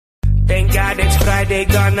Thank God it's Friday,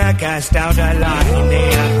 gonna cast out a line.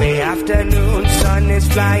 Happy afternoon, sun is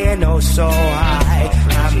flying oh so high.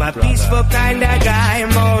 I'm a peaceful kind of guy,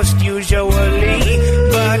 most usually,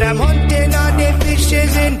 but I'm hunting on the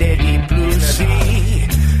fishes in the deep blue sea.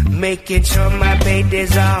 Making sure my bait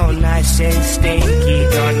is all nice and stinky.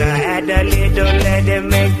 Gonna add a little, let it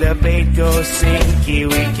make the bait go sinky.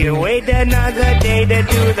 We can wait another day to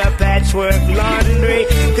do the patchwork laundry,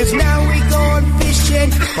 'cause now we going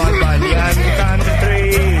fishing on Bunyan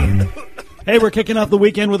Country. Hey, we're kicking off the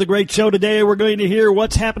weekend with a great show today. We're going to hear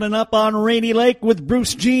what's happening up on Rainy Lake with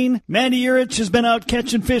Bruce Jean. Mandy Uhrich has been out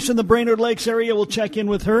catching fish in the Brainerd Lakes area. We'll check in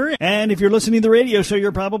with her. And if you're listening to the radio show,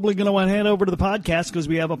 you're probably going to want to head over to the podcast because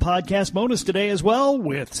we have a podcast bonus today as well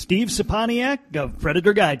with Steve Saponiak of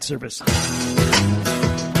Predator Guide Service.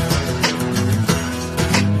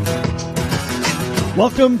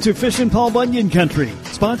 Welcome to Fishin' Paul Bunyan Country,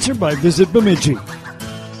 sponsored by Visit Bemidji.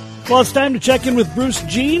 Well, it's time to check in with Bruce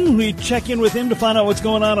Jean. We check in with him to find out what's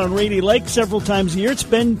going on Rainy Lake several times a year. It's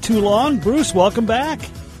been too long. Bruce, welcome back.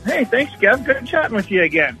 Hey, thanks, Kev. Good chatting with you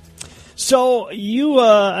again. So you,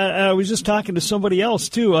 I was just talking to somebody else,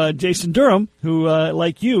 too, Jason Durham, who,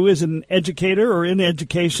 like you, is an educator or in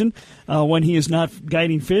education when he is not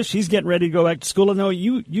guiding fish. He's getting ready to go back to school. I know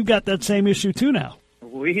you got that same issue, too, now.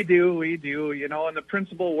 We do. You know, in the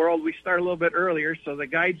principal world, we start a little bit earlier, so the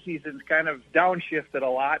guide season's kind of downshifted a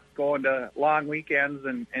lot, going to long weekends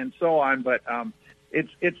and so on. But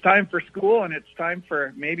it's time for school, and it's time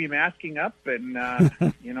for maybe masking up and,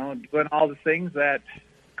 you know, doing all the things that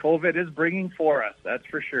COVID is bringing for us, that's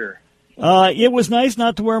for sure. It was nice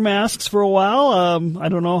not to wear masks for a while. I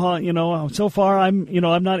don't know how, you know, so far I'm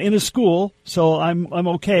not in a school, so I'm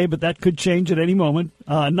okay, but that could change at any moment.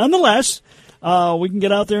 Nonetheless, we can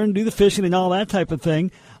get out there and do the fishing and all that type of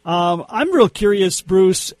thing. I'm real curious,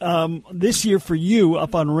 Bruce, this year for you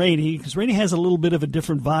up on Rainy, because Rainy has a little bit of a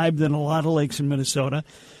different vibe than a lot of lakes in Minnesota.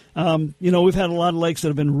 You know, we've had a lot of lakes that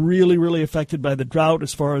have been really, really affected by the drought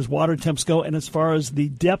as far as water temps go and as far as the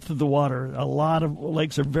depth of the water. A lot of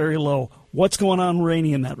lakes are very low. What's going on in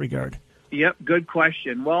Rainy in that regard? Yep, good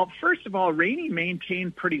question. Well, first of all, Rainy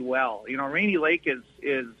maintained pretty well. You know, Rainy Lake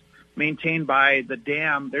is maintained by the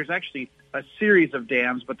dam. There's actually a series of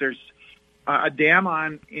dams, but there's a dam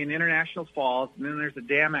in International Falls, and then there's a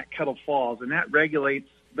dam at Kettle Falls, and that regulates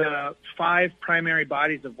the 5 primary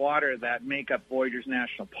bodies of water that make up Voyageurs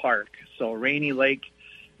National Park. So Rainy Lake,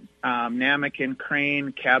 Namakan,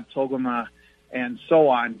 Crane, Kabetogama, and so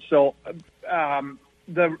on. So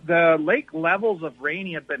the lake levels of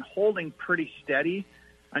Rainy have been holding pretty steady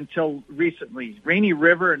until recently. Rainy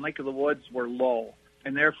River and Lake of the Woods were low,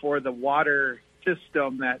 and therefore the water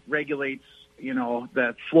system that regulates, you know,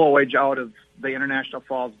 the flowage out of the International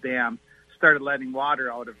Falls Dam started letting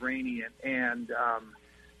water out of Rainy, and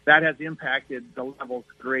that has impacted the levels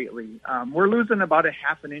greatly. We're losing about a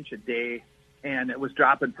half an inch a day, and it was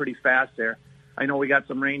dropping pretty fast there. I know we got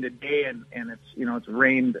some rain today, and it's, you know, it's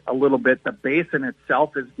rained a little bit. The basin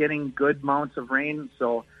itself is getting good amounts of rain,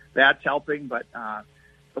 so that's helping, but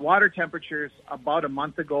the water temperatures about a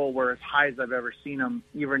month ago were as high as I've ever seen them,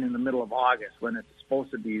 even in the middle of August when it's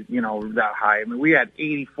supposed to be, you know, that high. I mean, we had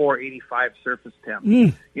 84, 85 surface temp,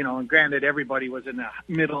 you know, and granted everybody was in the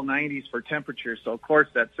middle 90s for temperature, so of course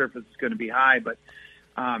that surface is going to be high, but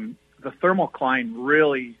the thermocline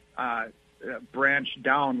really branched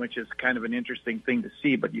down, which is kind of an interesting thing to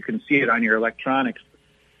see, but you can see it on your electronics.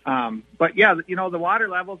 But yeah, you know, the water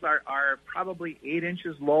levels are probably 8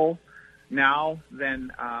 inches low now than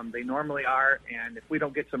they normally are, and if we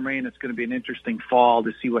don't get some rain, it's going to be an interesting fall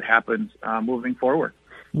to see what happens moving forward.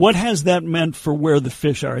 What has that meant for where the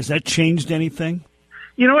fish are? Has that changed anything?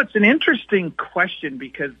 You know, it's an interesting question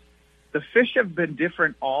because the fish have been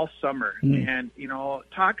different all summer, and, you know,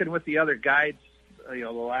 talking with the other guides, you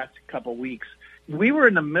know, the last couple of weeks, we were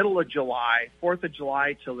in the middle of July, 4th of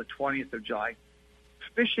July till the 20th of July,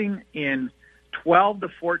 fishing in 12 to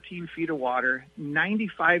 14 feet of water,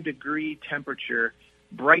 95-degree temperature,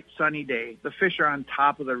 bright sunny day. The fish are on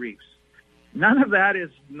top of the reefs. None of that is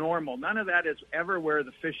normal. None of that is ever where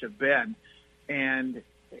the fish have been. And,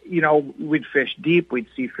 you know, we'd fish deep. We'd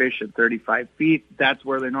see fish at 35 feet. That's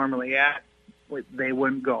where they're normally at. They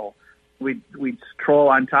wouldn't go. We'd troll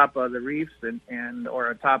on top of the reefs and or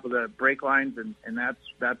on top of the break lines, and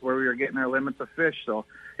that's where we were getting our limits of fish. So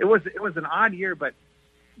it was an odd year, but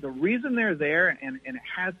the reason they're there, and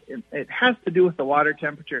it has to do with the water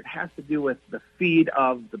temperature. It has to do with the feed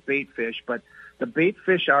of the bait fish. But the bait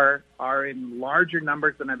fish are in larger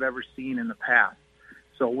numbers than I've ever seen in the past.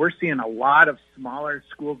 So we're seeing a lot of smaller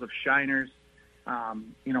schools of shiners.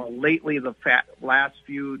 You know, lately last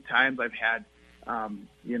few times I've had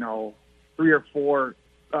 3 or 4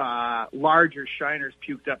 larger shiners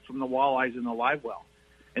puked up from the walleyes in the live well.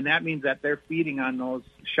 And that means that they're feeding on those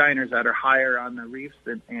shiners that are higher on the reefs.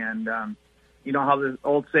 And you know how the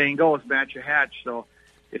old saying goes, match a hatch. So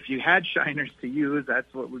if you had shiners to use,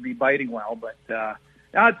 that's what would be biting well. But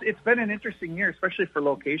it's been an interesting year, especially for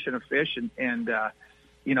location of fish. And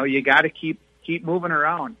you got to keep moving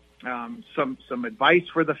around. Some advice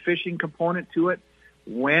for the fishing component to it.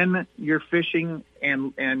 When you're fishing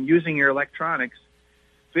and using your electronics,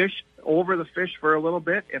 fish over the fish for a little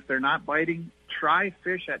bit. If they're not biting, try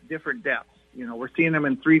fish at different depths. We're seeing them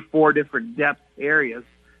in 3-4 different depth areas,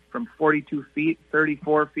 from 42 feet,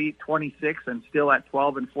 34 feet, 26, and still at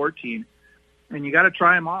 12 and 14. And you got to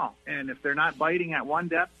try them all. And if they're not biting at one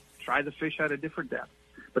depth, try the fish at a different depth.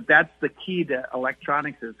 But that's the key to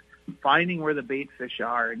electronics, is finding where the bait fish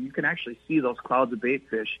are. And you can actually see those clouds of bait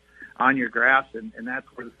fish on your graphs, and that's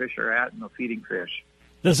where the fish are at, and they're feeding fish.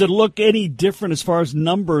 Does it look any different as far as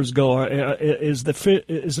numbers go? Is the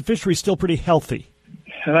fishery still pretty healthy?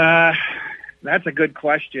 That's a good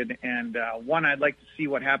question, and one I'd like to see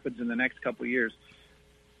what happens in the next couple of years.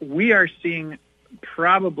 We are seeing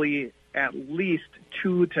probably at least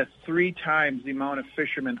 2 to 3 times the amount of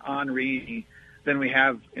fishermen on Rainy than we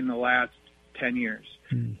have in the last 10 years.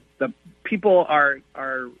 The people are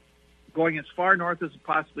going as far north as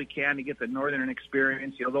possibly can to get the northern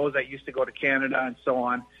experience. Those that used to go to Canada and so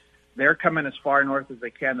on, they're coming as far north as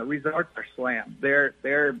they can. The resorts are slammed.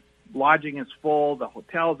 Their lodging is full. The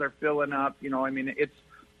hotels are filling up.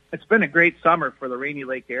 It's been a great summer for the Rainy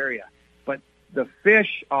Lake area. But the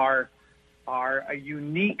fish are a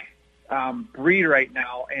unique breed right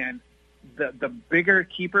now, and the bigger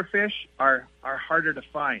keeper fish are harder to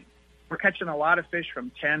find. We're catching a lot of fish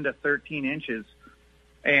from 10 to 13 inches.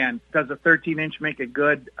 And does a 13-inch make a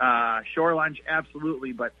good shore lunch?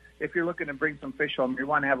 Absolutely. But if you're looking to bring some fish home, you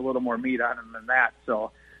want to have a little more meat on them than that.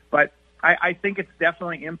 So, but I think it's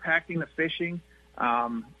definitely impacting the fishing.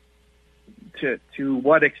 To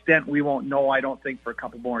what extent, we won't know, I don't think, for a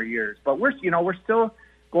couple more years. But we're still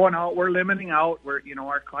going out. We're limiting out.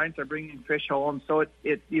 Our clients are bringing fish home. So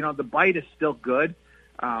the bite is still good.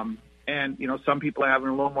 And some people are having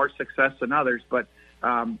a little more success than others. But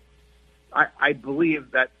I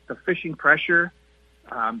believe that the fishing pressure,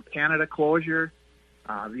 Canada closure,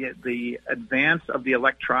 the advance of the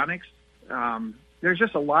electronics, there's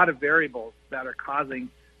just a lot of variables that are causing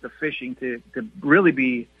the fishing to really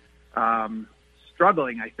be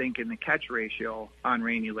struggling, I think, in the catch ratio on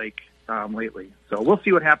Rainy Lake lately. So we'll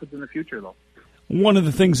see what happens in the future, though. One of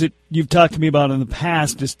the things that you've talked to me about in the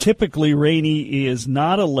past is typically Rainy is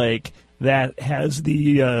not a lake that has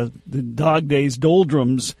the dog days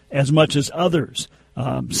doldrums as much as others.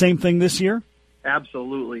 Same thing this year?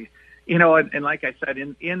 Absolutely. And like I said,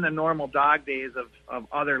 in the normal dog days of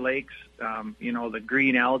other lakes, the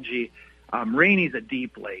green algae, Rainy's a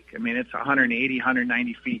deep lake. I mean, it's 180,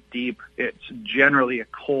 190 feet deep. It's generally a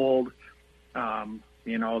cold,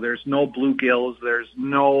 there's no bluegills. There's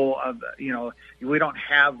no, we don't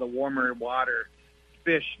have the warmer water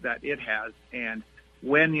fish that it has. And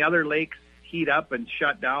when the other lakes heat up and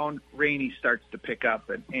shut down, Rainy starts to pick up.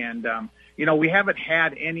 And we haven't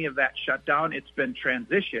had any of that shut down. It's been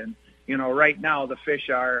transition. Right now the fish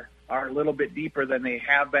are a little bit deeper than they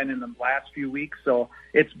have been in the last few weeks. So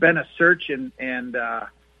it's been a search and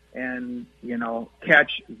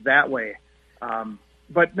catch that way.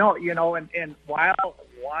 But no, and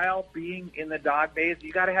while being in the dog days,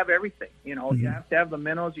 you got to have everything. You have to have the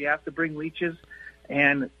minnows, you have to bring leeches,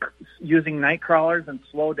 and using night crawlers and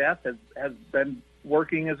slow death has been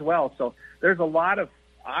working as well. So there's a lot of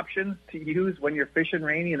options to use when you're fishing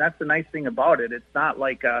Rainy, and that's the nice thing about it. It's not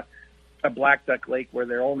like a black duck lake where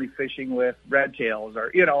they're only fishing with red tails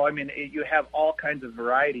or, you have all kinds of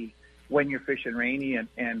variety when you're fishing Rainy,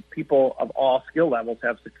 and people of all skill levels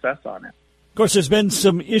have success on it. Of course, there's been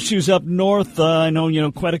some issues up north. I know,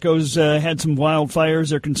 Quetico's had some wildfires.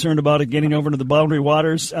 They're concerned about it getting over to the boundary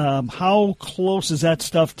waters. How close is that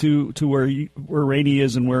stuff to where Rainy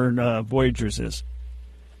is and where Voyagers is?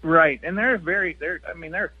 Right, and there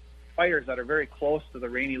are fires that are very close to the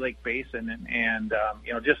Rainy Lake Basin, and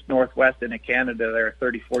just northwest into Canada, they're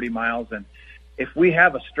 30, 40 miles. And if we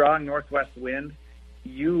have a strong northwest wind,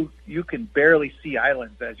 you can barely see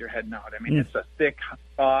islands as you're heading out. I mean, it's a thick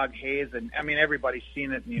fog, haze, and everybody's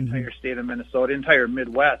seen it in the entire state of Minnesota, entire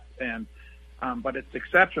Midwest, and but it's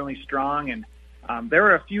exceptionally strong. And there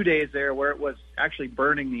were a few days there where it was actually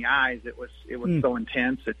burning the eyes. It was so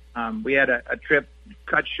intense. We had a trip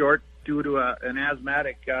cut short due to an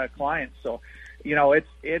asthmatic client. So,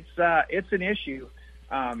 it's an issue.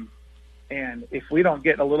 And if we don't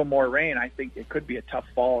get a little more rain, I think it could be a tough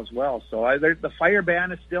fall as well. So the fire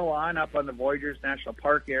ban is still on up on the Voyageurs National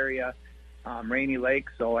Park area, Rainy Lake.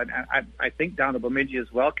 So I think down to Bemidji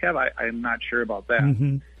as well, Kev. I'm not sure about that.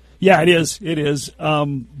 Mm-hmm. Yeah, it is. It is.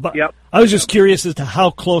 But yep. I was just curious as to how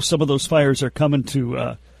close some of those fires are coming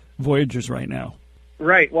to Voyageurs right now.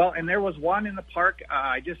 Right. Well, and there was one in the park.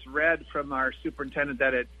 I just read from our superintendent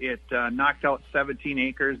that it knocked out 17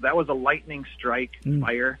 acres. That was a lightning strike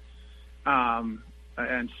fire.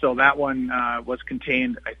 And so that one was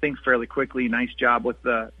contained, I think, fairly quickly. Nice job with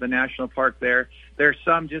the national park there. There's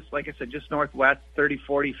some, just like I said, just northwest, 30,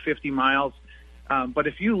 40, 50 miles. But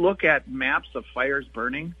if you look at maps of fires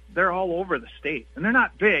burning, they're all over the state. And they're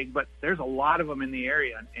not big, but there's a lot of them in the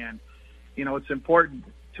area. And it's important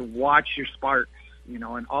to watch your sparks, in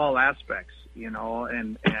all aspects,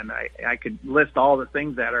 and I could list all the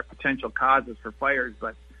things that are potential causes for fires,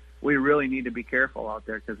 but we really need to be careful out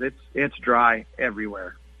there because it's dry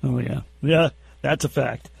everywhere. Oh, yeah. Yeah, that's a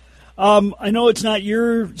fact. I know it's not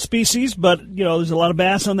your species, but, there's a lot of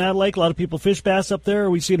bass on that lake. A lot of people fish bass up there. Are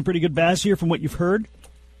we seeing a pretty good bass here from what you've heard?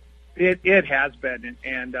 It has been.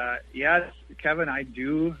 And yes, Kevin, I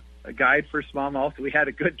do a guide for smallmouth. We had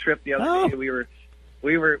a good trip the other day.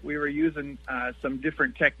 We were using some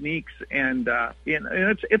different techniques, and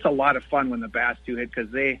it's a lot of fun when the bass do hit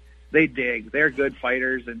because they dig. They're good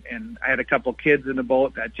fighters, and I had a couple kids in the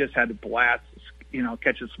boat that just had to blast,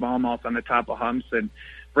 catching smallmouth on the top of humps and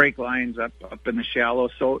break lines up in the shallow.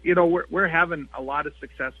 So, we're having a lot of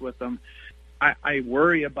success with them. I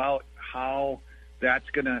worry about how that's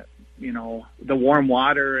going to, the warm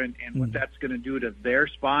water and what that's going to do to their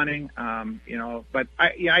spawning, but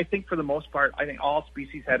I think for the most part, I think all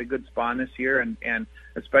species had a good spawn this year and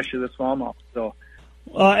especially the smallmouth. So,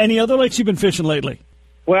 any other lakes you've been fishing lately?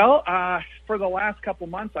 Well, for the last couple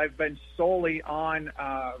months, I've been solely on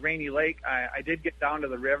Rainy Lake. I did get down to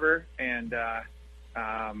the river, and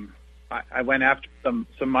I went after some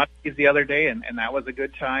muskies the other day, and that was a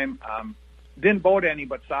good time. Didn't boat any,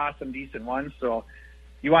 but saw some decent ones. So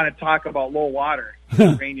you want to talk about low water,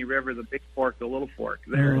 Rainy River, the Big Fork, the Little Fork.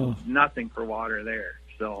 There's nothing for water there.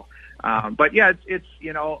 So, but yeah, it's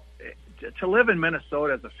to live in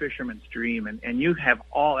Minnesota is a fisherman's dream, and you have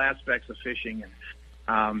all aspects of fishing.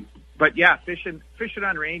 And but yeah, fishing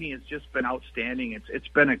on Rainy has just been outstanding. It's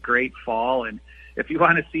been a great fall, and if you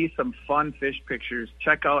want to see some fun fish pictures,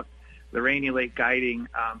 check out the Rainy Lake Guiding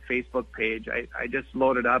Facebook page. I just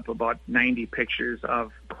loaded up about 90 pictures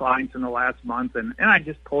of clients in the last month, and I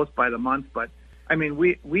just post by the month. But I mean,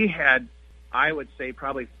 we had, I would say,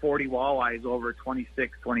 probably 40 walleyes over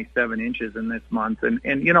 26, 27 inches in this month, and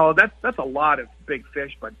that's a lot of big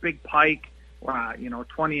fish. But big pike,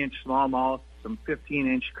 20-inch smallmouth, some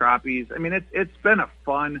 15-inch crappies. I mean, it's been a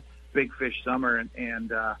fun big fish summer,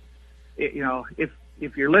 and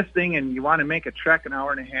if you're listening and you want to make a trek an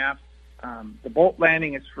hour and a half, the boat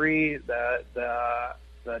landing is free.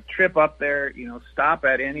 The trip up there, stop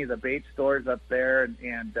at any of the bait stores up there,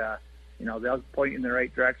 and they'll point you in the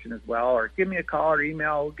right direction as well. Or give me a call or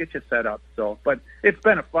email. We'll get you set up. So, but it's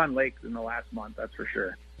been a fun lake in the last month, that's for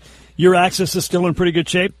sure. Your access is still in pretty good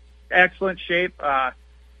shape? Excellent shape. I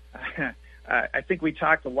think we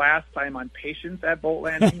talked the last time on patience at boat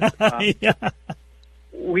landings. Yeah.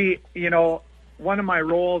 One of my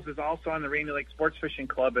roles is also on the Rainy Lake Sports Fishing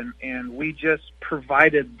Club, and we just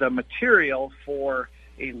provided the material for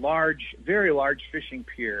a very large fishing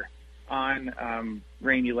pier on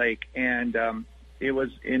Rainy Lake, and it was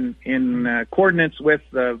in coordinates with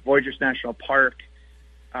the Voyageurs National Park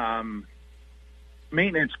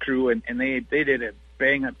maintenance crew, and they did a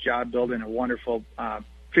bang-up job building a wonderful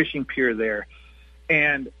fishing pier there,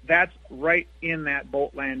 and that's right in that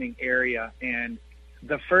boat landing area. And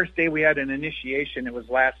the first day we had an initiation, it was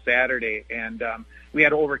last Saturday, and we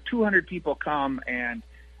had over 200 people come and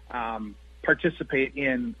participate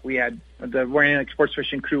in. We had the Rainy Lake Sports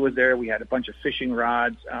Fishing crew was there. We had a bunch of fishing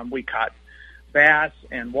rods. We caught bass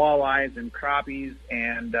and walleyes and crappies,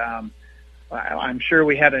 and I'm sure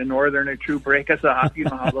we had a northern or two break us off. You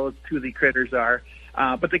know how those toothy critters are.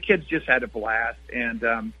 But the kids just had a blast, and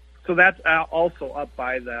so that's also up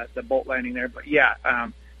by the boat landing there. But yeah,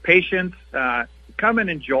 patience. Come and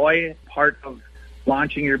enjoy part of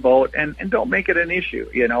launching your boat, and don't make it an issue,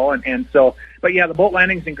 and so, but yeah, the boat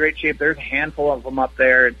landing's in great shape. There's a handful of them up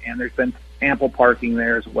there, and there's been ample parking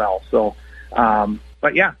there as well. So,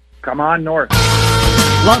 but yeah, come on north.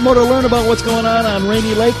 A lot more to learn about what's going on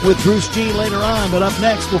Rainy Lake with Bruce G later on, but up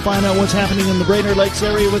next, we'll find out what's happening in the Brainerd Lakes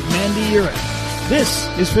area with Mandy Uhrich. This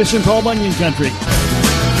is Fishin' Paul Bunyan Country.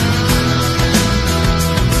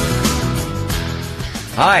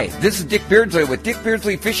 Hi, this is Dick Beardsley with Dick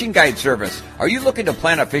Beardsley Fishing Guide Service. Are you looking to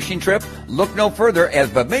plan a fishing trip? Look no further,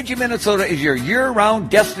 as Bemidji, Minnesota is your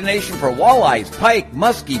year-round destination for walleyes, pike,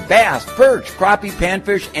 muskie, bass, perch, crappie,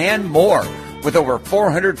 panfish, and more. With over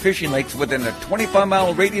 400 fishing lakes within a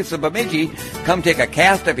 25-mile radius of Bemidji, come take a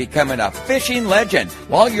cast at becoming a fishing legend.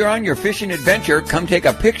 While you're on your fishing adventure, come take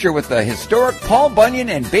a picture with the historic Paul Bunyan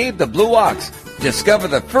and Babe the Blue Ox. Discover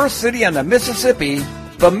the first city on the Mississippi,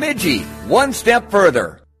 Bemidji, one step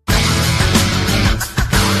further.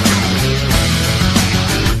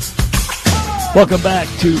 Welcome back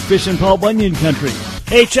to Fishin' Paul Bunyan Country.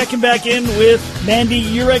 Hey, checking back in with Mandy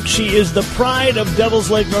Uhrich. She is the pride of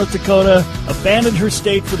Devil's Lake, North Dakota. Abandoned her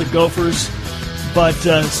state for the Gophers, but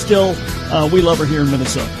still, we love her here in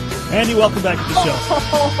Minnesota. Mandy, welcome back to the show.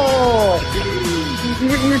 Oh,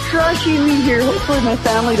 you're crushing me here. Hopefully my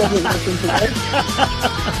family doesn't listen to this.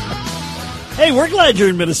 Hey, we're glad you're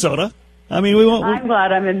in Minnesota. I mean, I'm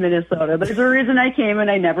glad I'm in Minnesota. There's a reason I came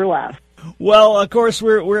and I never left. Well, of course,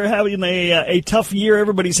 we're having a tough year.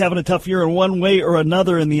 Everybody's having a tough year in one way or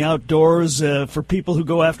another in the outdoors. For people who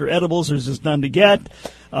go after edibles, there's just none to get.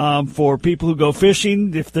 For people who go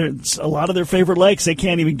fishing, if there's a lot of their favorite lakes, they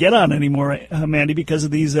can't even get on anymore, Mandy, because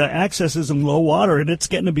of these accesses and low water, and it's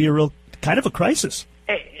getting to be a real kind of a crisis.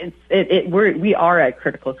 We are at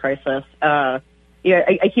critical crisis.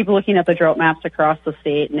 I keep looking at the drought maps across the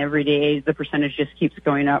state, and every day the percentage just keeps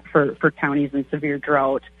going up for counties in severe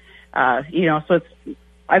drought. So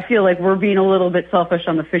I feel like we're being a little bit selfish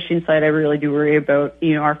on the fishing side. I really do worry about,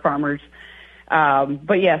 our farmers.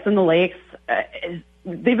 But yes, in the lakes,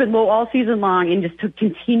 they've been low all season long, and just to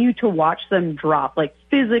continue to watch them drop, like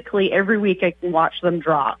physically every week I can watch them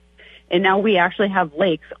drop. And now we actually have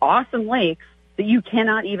lakes, awesome lakes, that you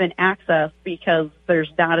cannot even access because there's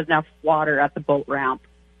not enough water at the boat ramp,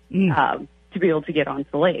 to be able to get onto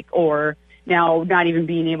the lake. Or now not even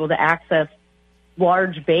being able to access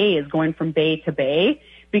large bays, going from bay to bay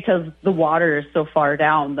because the water is so far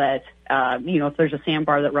down that, if there's a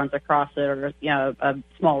sandbar that runs across it or, a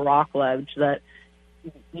small rock ledge that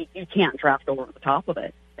you can't draft over the top of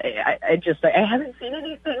it. I haven't seen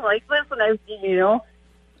anything like this, and I've,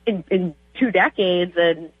 in 2 decades,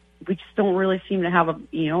 and we just don't really seem to have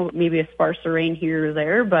maybe a sparse rain here or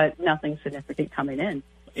there, but nothing significant coming in.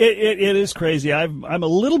 It is crazy. I'm a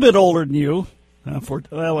little bit older than you.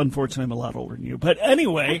 Unfortunately, I'm a lot older than you. But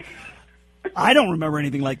anyway, I don't remember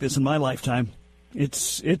anything like this in my lifetime.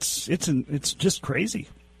 It's just crazy.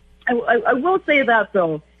 I will say that,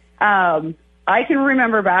 though. I can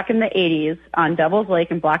remember back in the 80s on Devil's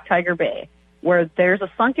Lake and Black Tiger Bay, where there's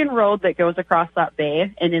a sunken road that goes across that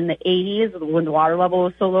bay. And in the 80s, when the water level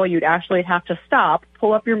was so low, you'd actually have to stop,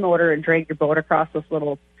 pull up your motor, and drag your boat across this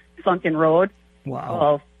little sunken road. Wow.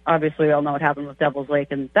 Well, obviously, we all know what happened with Devil's Lake,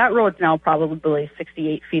 and that road's now probably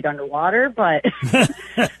 68 feet underwater. But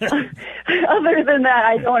other than that,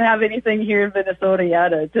 I don't have anything here in Minnesota yet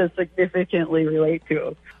to significantly relate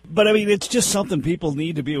to. But, I mean, it's just something people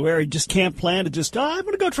need to be aware. You just can't plan to I'm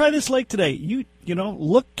going to go try this lake today. You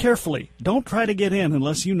look carefully. Don't try to get in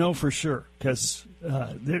unless you know for sure. Because,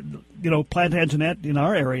 Plantagenet in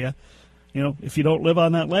our area, if you don't live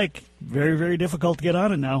on that lake, very, very difficult to get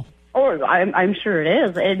on it now. Oh, I'm sure it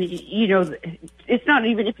is. And, it's not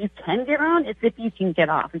even if you can get on, it's if you can get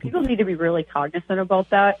off. And people need to be really cognizant about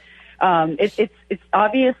that. It's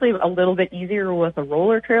obviously a little bit easier with a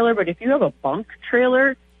roller trailer, but if you have a bunk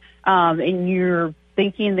trailer, and you're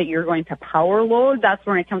thinking that you're going to power load, that's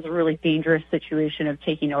when it becomes a really dangerous situation of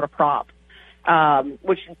taking out a prop,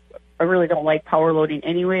 which I really don't like power loading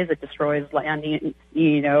anyways. It destroys landing,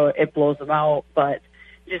 it blows them out. But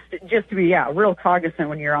just to be, real cognizant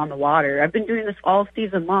when you're on the water. I've been doing this all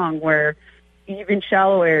season long where even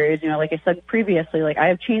shallow areas, like I said previously, like I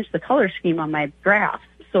have changed the color scheme on my graphs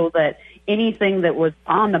so that anything that was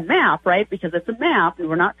on the map, right, because it's a map, and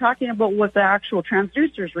we're not talking about what the actual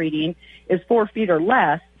transducer's reading is 4 feet or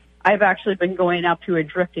less. I've actually been going up to and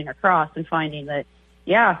drifting across and finding that,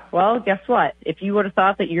 guess what? If you would have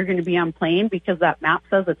thought that you're going to be on plane because that map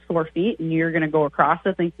says it's 4 feet and you're going to go across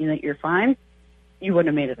it thinking that you're fine, you wouldn't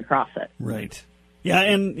have made it across it. Right. Yeah,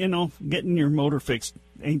 and, getting your motor fixed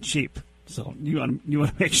ain't cheap. So you want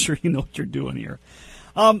to make sure you know what you're doing here.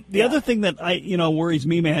 The other thing that worries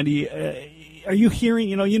me, Mandy, are you hearing?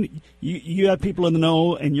 You have people in the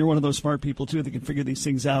know, and you're one of those smart people too that can figure these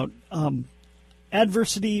things out.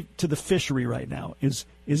 Adversity to the fishery right now is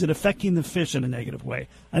it affecting the fish in a negative way?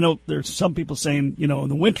 I know there's some people saying in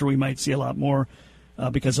the winter we might see a lot more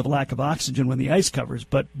because of lack of oxygen when the ice covers.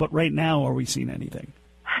 But right now, are we seeing anything?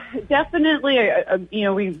 Definitely,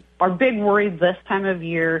 our big worry this time of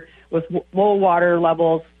year with low water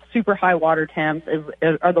levels, super high water temps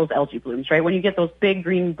are those algae blooms, right? When you get those big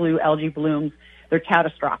green-blue algae blooms, they're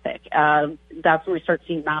catastrophic. That's when we start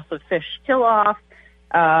seeing massive fish kill off,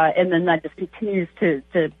 and then that just continues to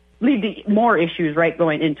lead to more issues, right,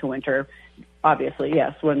 going into winter. Obviously,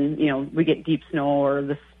 yes, when, we get deep snow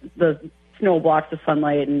or the snow blocks the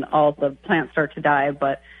sunlight and all the plants start to die.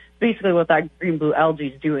 But basically what that green-blue algae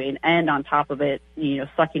is doing, and on top of it,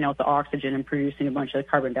 sucking out the oxygen and producing a bunch of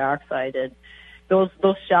carbon dioxide. And those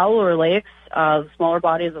shallower lakes, the smaller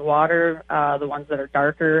bodies of water, the ones that are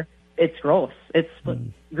darker, it's gross. It's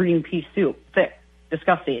green pea soup, thick,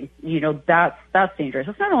 disgusting. That's dangerous.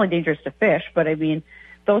 It's not only dangerous to fish, but I mean,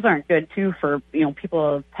 those aren't good too for,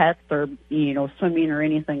 people with pets or, swimming or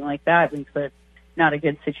anything like that. It makes it not a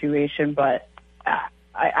good situation, but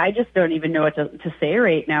I just don't even know what to say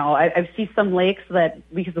right now. I've seen some lakes that,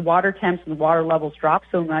 because the water temps and the water levels drop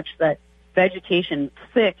so much, that vegetation,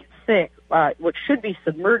 thick, what should be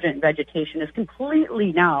submergent vegetation, is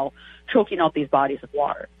completely now choking out these bodies of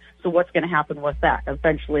water. So what's going to happen with that?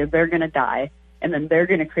 Eventually they're going to die, and then they're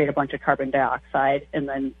going to create a bunch of carbon dioxide, and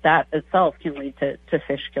then that itself can lead to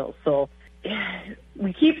fish kills. So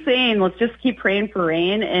we keep saying, let's just keep praying for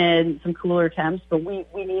rain and some cooler temps, but we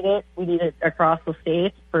need it. We need it across the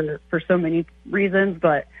state for so many reasons,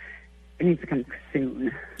 but it needs to come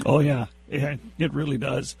soon. Oh, yeah, it really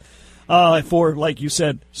does. For, like you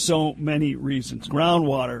said, so many reasons.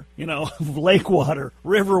 Groundwater, lake water,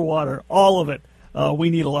 river water, all of it. We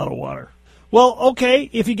need a lot of water. Well, okay,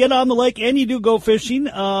 if you get on the lake and you do go fishing,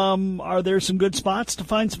 are there some good spots to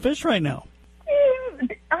find some fish right now?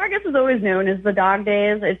 August is always known as the dog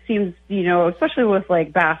days. It seems, especially with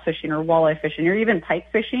like bass fishing or walleye fishing or even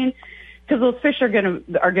pike fishing, because those fish are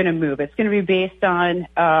gonna move. It's gonna be based on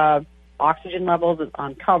oxygen levels,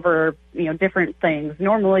 on cover, different things.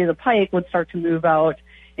 Normally, the pike would start to move out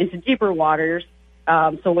into deeper waters.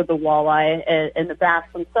 So would the walleye, and the bass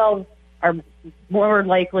themselves are more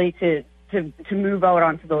likely to move out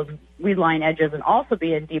onto those weed line edges and also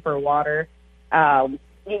be in deeper water. Right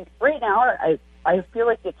now, I feel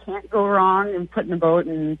like you can't go wrong in putting the boat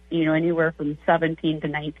in, anywhere from 17 to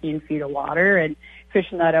 19 feet of water and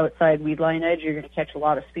fishing that outside weed line edge. You're going to catch a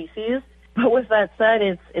lot of species. But with that said,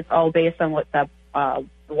 it's all based on what that the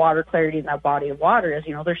water clarity in that body of water is.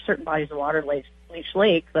 There's certain bodies of water, like Leech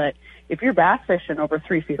Lake, that if you're bass fishing over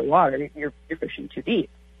 3 feet of water, you're fishing too deep.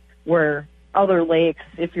 Where other lakes,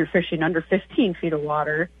 if you're fishing under 15 feet of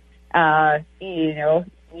water,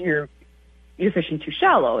 you're fishing too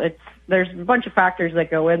shallow. There's a bunch of factors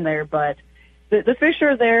that go in there, but the fish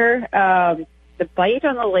are there. The bite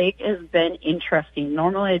on the lake has been interesting.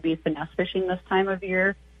 Normally I'd be finesse fishing this time of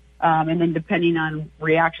year, and then depending on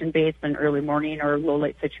reaction baits in early morning or low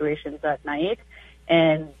light situations at night,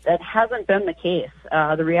 and that hasn't been the case.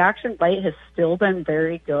 The reaction bite has still been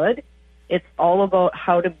very good. It's all about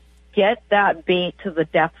how to get that bait to the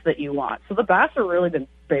depth that you want. So the bass have really been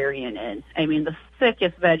burying in. I mean, the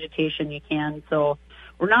thickest vegetation you can. So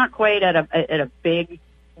we're not quite at a big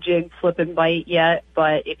jig, flip, and bite yet.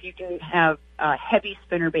 But if you can have heavy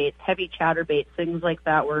spinner baits, heavy chatter baits, things like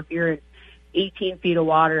that, where if you're in 18 feet of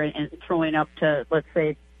water and throwing up to, let's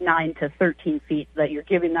say, 9 to 13 feet, that you're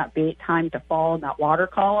giving that bait time to fall in that water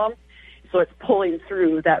column. So it's pulling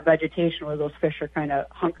through that vegetation where those fish are kind of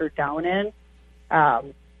hunkered down in.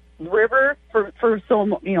 River for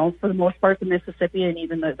the most part, the Mississippi and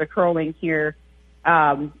even the Crow Wing here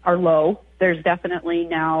are low. There's definitely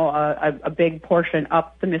now a big portion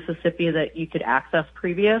up the Mississippi that you could access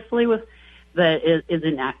previously with that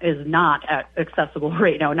is not accessible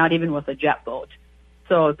right now, not even with a jet boat.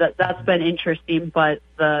 So that's been interesting. But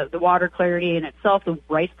the water clarity in itself, the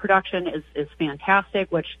rice production is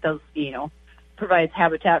fantastic, which does provides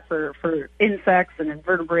habitat for insects and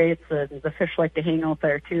invertebrates, and the fish like to hang out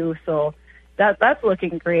there too. So that's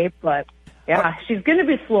looking great. But yeah, she's going to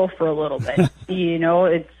be slow for a little bit.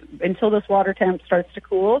 It's until this water temp starts to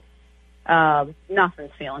cool.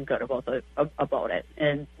 Nothing's feeling good about it.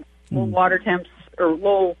 And low water temps or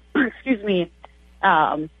low,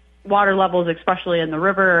 water levels, especially in the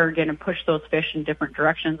river, are going to push those fish in different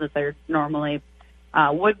directions that they normally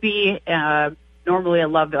would be. Normally, I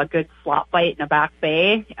love a good slop bite in a back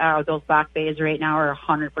bay. Those back bays right now are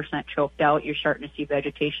 100% choked out. You're starting to see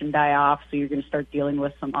vegetation die off, so you're going to start dealing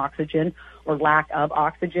with some oxygen or lack of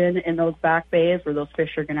oxygen in those back bays where those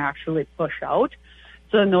fish are going to actually push out.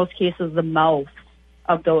 So in those cases, the mouth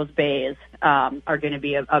of those bays are going to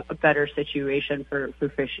be a better situation for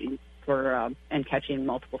fishing and catching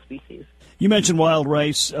multiple species. You mentioned wild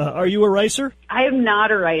rice. Are you a ricer? I am not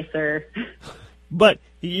a ricer. But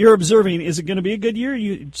you're observing, is it going to be a good year?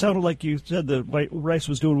 It sounded like you said the white rice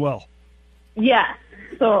was doing well. Yeah.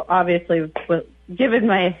 So obviously, given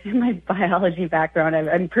my biology background,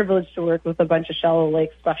 I'm privileged to work with a bunch of shallow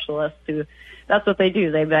lake specialists who, that's what they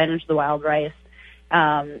do. They manage the wild rice.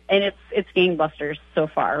 And it's gangbusters so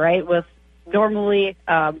far, right? With normally,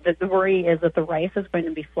 the worry is that the rice is going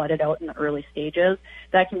to be flooded out in the early stages.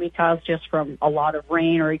 That can be caused just from a lot of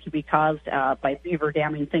rain, or it can be caused by beaver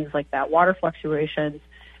damming, things like that. Water fluctuations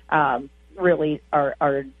really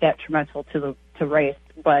are detrimental to rice.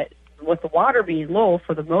 But with the water being low,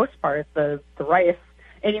 for the most part, the rice,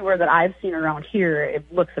 anywhere that I've seen around here,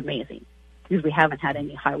 it looks amazing because we haven't had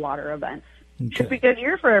any high water events. Okay. Should be a good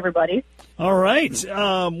year for everybody. All right.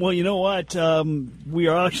 Well, you know what? We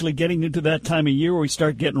are actually getting into that time of year where we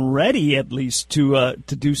start getting ready, at least, to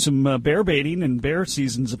do some bear baiting, and bear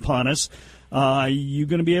season's upon us. Are you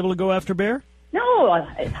going to be able to go after bear? No,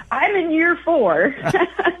 I'm in year 4.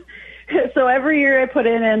 So every year I put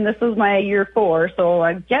in, and this is my year 4. So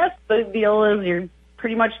I guess the deal is you're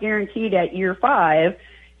pretty much guaranteed at year 5.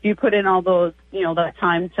 You put in all those, that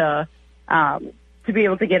time to be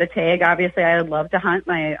able to get a tag. Obviously, I would love to hunt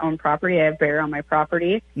my own property. I have bear on my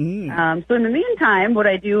property. So in the meantime, what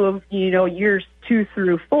I do of, years 2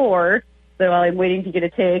 through 4, so while I'm waiting to get a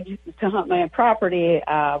tag to hunt my own property,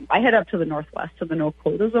 I head up to the northwest to the no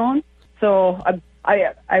quota zone. So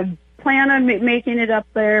I plan on making it up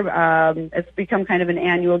there. It's become kind of an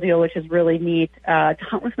annual deal, which is really neat, to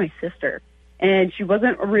hunt with my sister. And she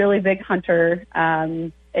wasn't a really big hunter,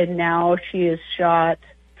 and now she has shot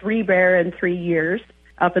 3 bear in 3 years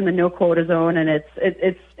up in the no quota zone, and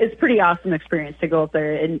it's pretty awesome experience to go up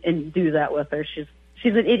there and do that with her. She's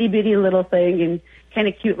an itty bitty little thing and kind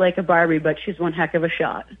of cute like a Barbie, but she's one heck of a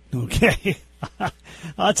shot. Okay,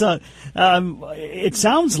 it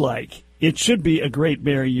sounds like it should be a great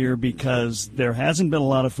bear year because there hasn't been a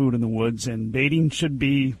lot of food in the woods, and baiting should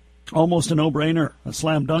be almost a no-brainer, a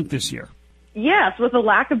slam dunk this year. Yes, with the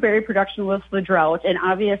lack of berry production with the drought, and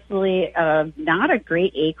obviously not a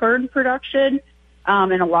great acorn production,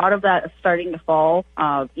 and a lot of that is starting to fall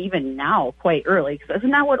even now quite early. Because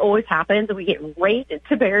isn't that what always happens? We get right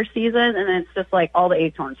into bear season, and then it's just like all the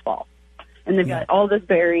acorns fall. And they've got all this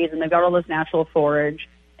berries, and they've got all this natural forage,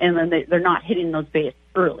 and then they're not hitting those baits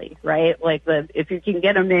early, right? Like if you can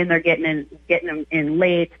get them in, they're getting them in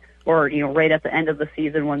late, or, right at the end of the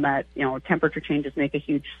season when that, temperature changes make a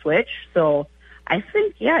huge switch. So I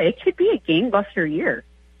think, it could be a gangbuster year.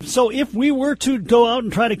 So if we were to go out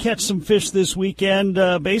and try to catch some fish this weekend,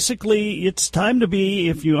 basically it's time to be,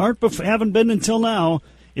 if you haven't been until now,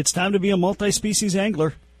 it's time to be a multi-species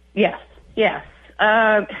angler. Yes.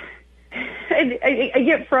 I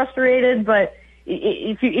get frustrated, but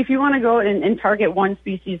if you want to go and target one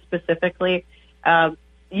species specifically,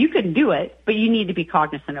 you can do it, but you need to be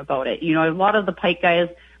cognizant about it. A lot of the pike guys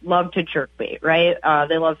love to jerk bait, right?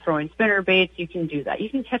 They love throwing spinner baits. You can do that. You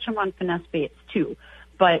can catch them on finesse baits too.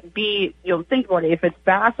 But think about it. If it's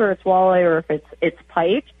bass or it's walleye or if it's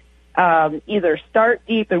pike, either start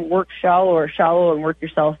deep and work shallow, or shallow and work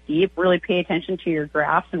yourself deep. Really pay attention to your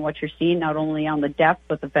graphs and what you're seeing, not only on the depth,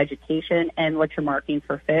 but the vegetation and what you're marking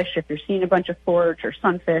for fish. If you're seeing a bunch of forage or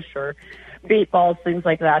sunfish or bait balls, things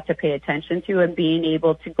like that to pay attention to, and being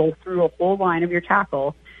able to go through a whole line of your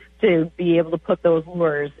tackle to be able to put those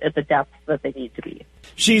lures at the depth that they need to be.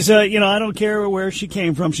 She's, I don't care where she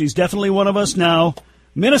came from. She's definitely one of us now.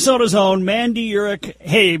 Minnesota's own Mandy Uhrich.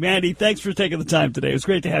 Hey, Mandy, thanks for taking the time today. It was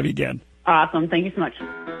great to have you again. Awesome. Thank you so much.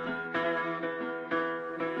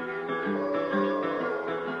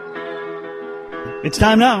 It's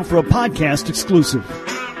time now for a podcast exclusive.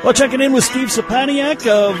 Well, checking in with Steve Sapaniak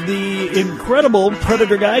of the incredible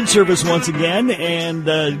Predator Guide Service once again,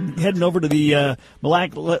 and heading over to the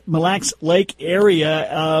Mille Lacs Lake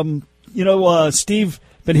area. Steve,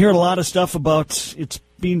 been hearing a lot of stuff about it's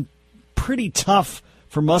being pretty tough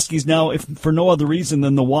for muskies now, if for no other reason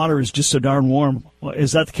than the water is just so darn warm.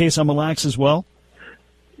 Is that the case on Mille Lacs as well?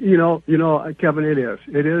 Kevin, it is.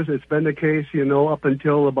 It's been the case, up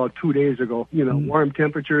until about 2 days ago. Warm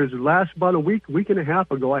temperatures. Last about a week and a half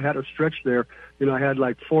ago, I had a stretch there. I had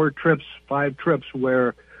like 5 trips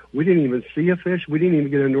where we didn't even see a fish. We didn't even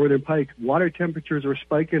get a northern pike. Water temperatures were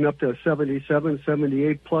spiking up to 77,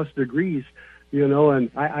 78 plus degrees. And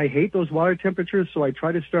I hate those water temperatures, so I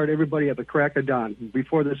try to start everybody at the crack of dawn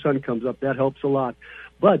before the sun comes up. That helps a lot.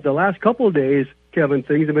 But the last couple of days, Kevin,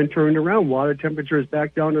 things have been turned around. Water temperature is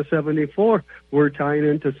back down to 74. We're tying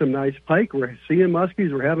into some nice pike. We're seeing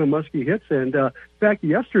muskies. We're having muskie hits. And in fact,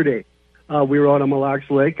 yesterday, we were out on Mille Lacs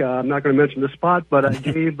Lake. I'm not going to mention the spot, but I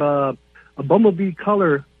gave a bumblebee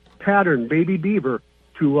color pattern baby beaver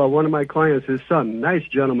to one of my clients, his son. Nice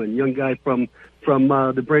gentleman, young guy from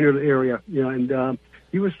the Brainerd area. And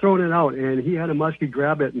He was throwing it out, and he had a muskie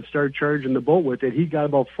grab it and start charging the boat with it. He got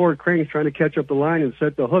about 4 cranks trying to catch up the line and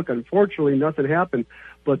set the hook. Unfortunately, nothing happened,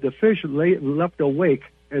 but the fish left a wake,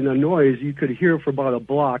 and the noise you could hear for about a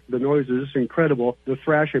block. The noise was just incredible, the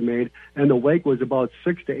thrash it made, and the wake was about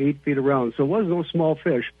 6 to 8 feet around, so it was no small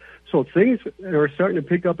fish. So things are starting to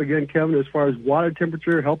pick up again, Kevin, as far as water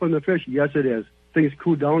temperature helping the fish. Yes, it is. Things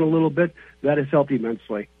cool down a little bit. That has helped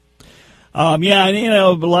immensely. Yeah, and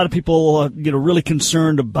a lot of people really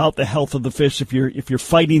concerned about the health of the fish if you're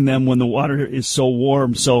fighting them when the water is so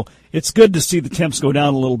warm. So it's good to see the temps go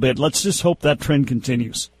down a little bit. Let's just hope that trend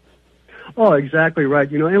continues. Oh, exactly right.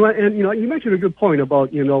 And you mentioned a good point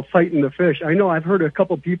about fighting the fish. I know I've heard a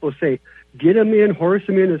couple people say, get them in, horse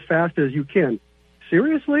them in as fast as you can.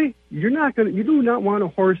 Seriously? You do not want to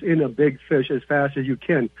horse in a big fish as fast as you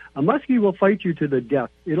can. A muskie will fight you to the death.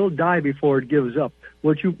 It'll die before it gives up.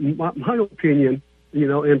 My opinion,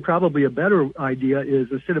 and probably a better idea is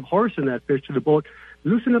instead of horsing that fish to the boat,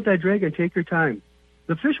 loosen up that drag and take your time.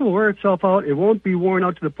 The fish will wear itself out. It won't be worn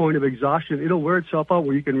out to the point of exhaustion. It'll wear itself out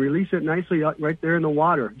where you can release it nicely out right there in the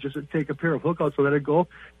water. Just take a pair of hook outs and let it go.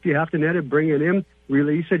 If you have to net it, bring it in,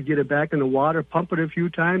 release it, get it back in the water, pump it a few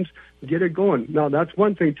times, get it going. Now, that's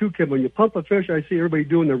one thing, too, Kim. When you pump a fish, I see everybody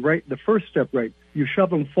doing the first step right. You shove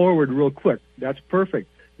them forward real quick. That's perfect.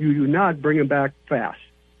 You do not bring them back fast.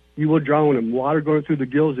 You will drown them. Water going through the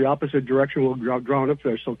gills, the opposite direction will drown a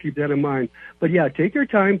fish, so keep that in mind. But, yeah, take your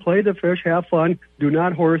time, play the fish, have fun. Do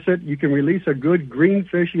not horse it. You can release a good green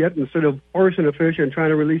fish yet instead of horsing a fish and trying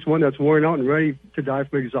to release one that's worn out and ready to die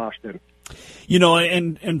from exhaustion.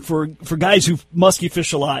 And for guys who muskie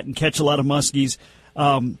fish a lot and catch a lot of muskies,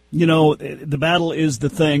 the battle is the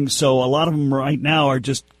thing. So a lot of them right now are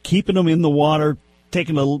just keeping them in the water,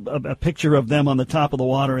 taking a picture of them on the top of the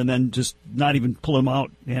water, and then just not even pull them out.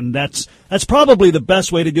 And that's probably the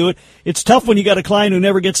best way to do it. It's tough when you got a client who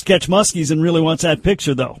never gets to catch muskies and really wants that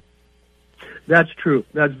picture, though. That's true.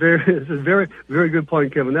 It's a very, very good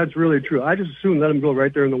point, Kevin. That's really true. I just assume let them go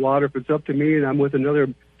right there in the water. If it's up to me and I'm with another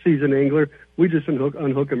seasoned angler, we just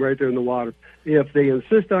unhook them right there in the water. If they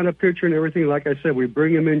insist on a picture and everything, like I said, we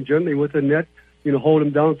bring them in gently with a net, hold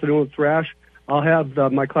them down so they don't thrash. I'll have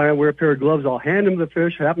my client wear a pair of gloves. I'll hand him the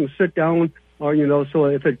fish, have him sit down, or, so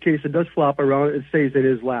if in case it does flop around, it stays in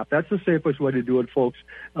his lap. That's the safest way to do it, folks.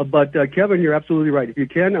 But Kevin, you're absolutely right. If you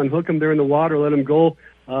can, unhook them there in the water, let them go.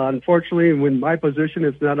 Unfortunately, in my position,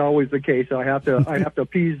 it's not always the case. I have to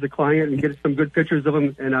appease the client and get some good pictures of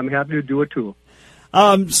them, and I'm happy to do it too.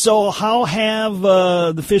 So how have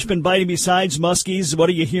the fish been biting besides muskies? What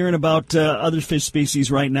are you hearing about other fish species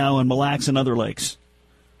right now in Mille Lacs and other lakes?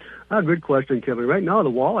 Good question, Kevin. Right now, the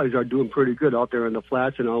walleyes are doing pretty good out there in the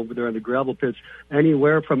flats and over there in the gravel pits.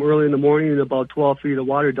 Anywhere from early in the morning to about 12 feet of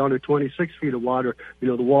water down to 26 feet of water. The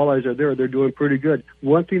walleyes are there. They're doing pretty good.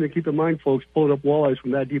 One thing to keep in mind, folks, pulling up walleyes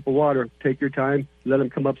from that deep of water, take your time. Let them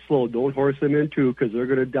come up slow. Don't horse them in, too, because they're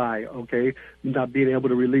going to die, okay? Not being able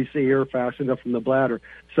to release the air fast enough from the bladder.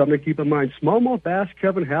 Something to keep in mind. Smallmouth bass,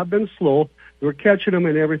 Kevin, have been slow. We're catching them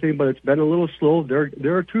and everything, but it's been a little slow.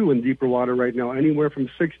 There are two in deeper water right now, anywhere from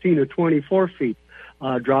 16 to 24 feet.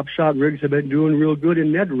 Drop shot rigs have been doing real good,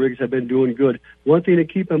 and Ned rigs have been doing good. One thing to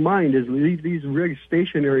keep in mind is leave these rigs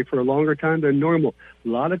stationary for a longer time than normal. A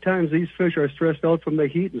lot of times these fish are stressed out from the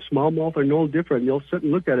heat, and smallmouth are no different. They'll sit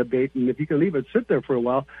and look at a bait, and if you can leave it sit there for a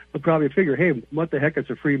while, they'll probably figure, hey, what the heck,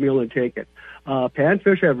 it's a free meal, and take it.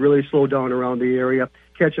 Panfish have really slowed down around the area,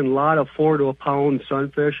 catching a lot of 4 to a pound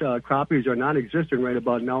sunfish. Crappies are non-existent right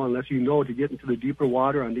about now unless you know to get into the deeper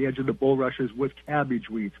water on the edge of the bulrushes with cabbage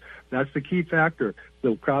weeds. That's the key factor.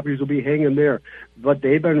 The crappies will be hanging there. But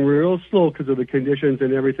they've been real slow because of the conditions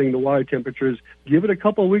and everything, the water temperatures. Give it a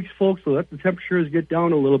couple of weeks, folks, so let the temperatures get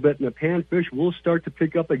down a little bit, and the panfish will start to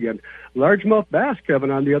pick up again. Largemouth bass,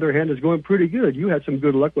 Kevin, on the other hand, is going pretty good. You had some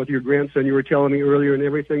good luck with your grandson, you were telling me earlier, and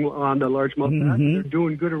everything on the largemouth bass. They're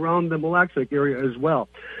doing good around the Mille Lacs area as well.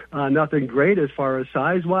 Nothing great as far as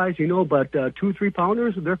size-wise, but 2-3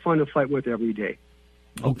 pounders, they're fun to fight with every day.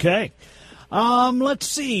 Okay. Let's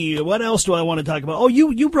see. What else do I want to talk about? Oh,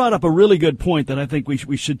 you brought up a really good point that I think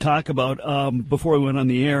we should talk about before we went on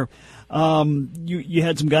the air. You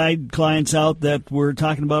had some guide clients out that were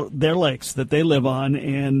talking about their lakes that they live on,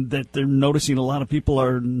 and that they're noticing a lot of people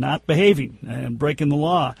are not behaving and breaking the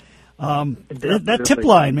law. That tip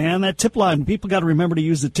line, man, that tip line. People got to remember to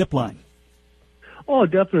use the tip line. Oh,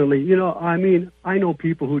 definitely. I know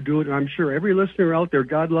people who do it, and I'm sure every listener out there,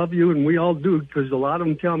 God love you, and we all do, because a lot of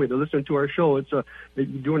them tell me they listen to our show. You're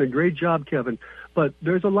doing a great job, Kevin. But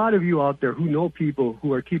there's a lot of you out there who know people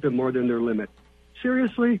who are keeping more than their limit.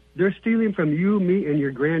 Seriously, they're stealing from you, me, and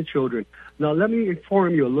your grandchildren. Now, let me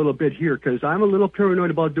inform you a little bit here, because I'm a little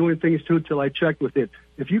paranoid about doing things, too, till I check with it.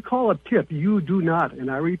 If you call a tip, you do not, and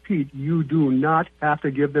I repeat, you do not have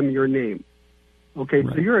to give them your name. Okay,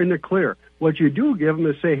 right. So you're in the clear. What you do give them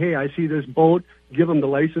is say, hey, I see this boat, give them the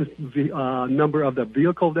license number of the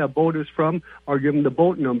vehicle that boat is from, or give them the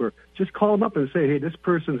boat number. Just call them up and say, hey, this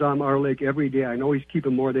person's on our lake every day. I know he's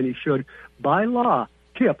keeping more than he should. By law,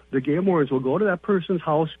 tip, the game wardens will go to that person's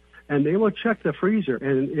house, and they will check the freezer.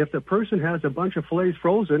 And if the person has a bunch of fillets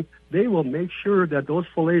frozen, they will make sure that those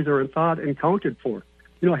fillets are thawed and counted for.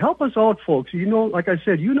 You know, help us out, folks. You know, like I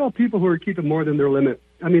said, you know people who are keeping more than their limit.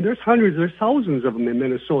 I mean, there's hundreds, there's thousands of them in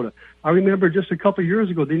Minnesota. I remember just a couple of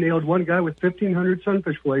years ago, they nailed one guy with 1,500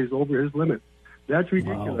 sunfish fillets over his limit. That's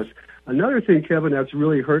ridiculous. Wow. Another thing, Kevin, that's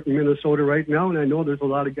really hurting Minnesota right now, and I know there's a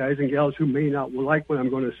lot of guys and gals who may not like what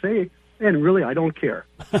I'm going to say, and really, I don't care.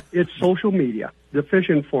 It's social media, the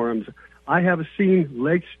fishing forums. I have seen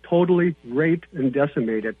lakes totally raped and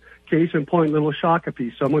decimated. Case in point, Little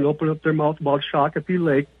Shakopee. Someone opened up their mouth about Shakopee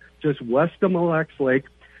Lake, just west of Mille Lacs Lake.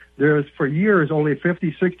 There's, for years, only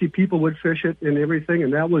 50, 60 people would fish it and everything,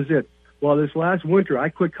 and that was it. Well, this last winter, I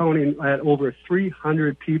quit counting at over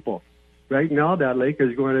 300 people. Right now, that lake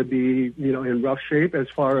is going to be, you know, in rough shape as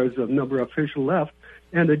far as the number of fish left,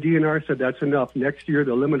 and the DNR said that's enough. Next year,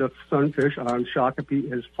 the limit of sunfish on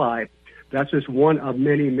Shakopee is 5. That's just one of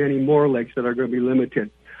many, many more lakes that are going to be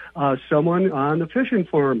limited. Someone on the fishing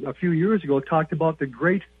forum a few years ago talked about the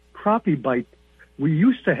great crappie bite we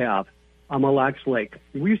used to have on Mille Lacs Lake.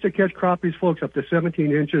 We used to catch crappies, folks, up to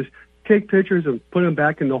 17 inches, take pictures and put them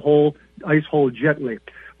back in the hole, ice hole gently.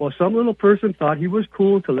 Well, some little person thought he was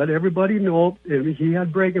cool to let everybody know, and he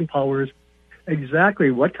had bragging powers,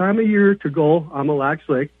 exactly what time of year to go on Mille Lacs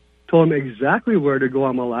Lake, told him exactly where to go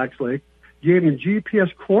on Mille Lacs Lake, gave him GPS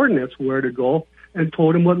coordinates where to go, and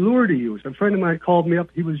told him what lure to use. A friend of mine called me up.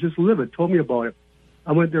 He was just livid, told me about it.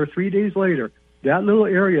 I went there 3 days later. That little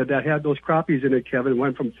area that had those crappies in it, Kevin,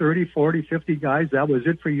 went from 30, 40, 50 guys. That was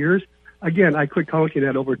it for years. Again, I quit counting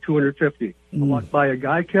at over 250. I walked by a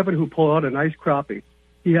guy, Kevin, who pulled out a nice crappie.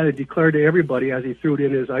 He had to declare to everybody as he threw it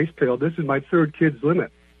in his ice pail, this is my third kid's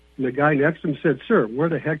limit. And the guy next to him said, sir, where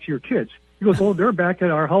the heck's your kids? He goes, oh, they're back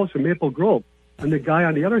at our house in Maple Grove. And the guy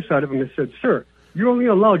on the other side of him said, sir, you're only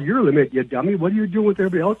allowed your limit, you dummy. What are you doing with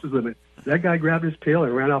everybody else's limit? That guy grabbed his pail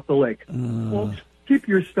and ran off the lake. Folks, keep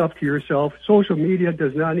your stuff to yourself. Social media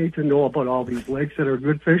does not need to know about all these lakes that are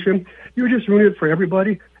good fishing. You're just ruining it for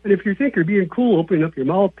everybody. And if you think you're being cool, opening up your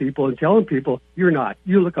mouth, people, and telling people, you're not.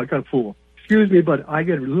 You look like a fool. Excuse me, but I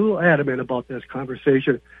get a little adamant about this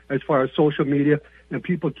conversation as far as social media and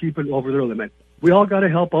people keeping over their limit. We all got to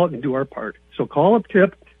help out and do our part. So call up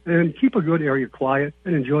tip and keep a good area quiet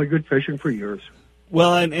and enjoy good fishing for years.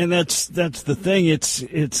 Well, and that's the thing.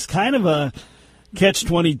 It's kind of a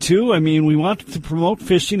catch-22. I mean, we want to promote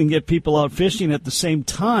fishing and get people out fishing at the same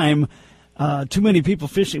time. Too many people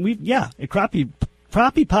fishing.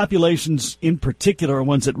 Crappie populations in particular are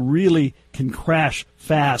ones that really can crash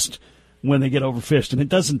fast when they get overfished, and it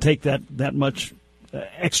doesn't take that much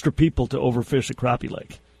extra people to overfish a crappie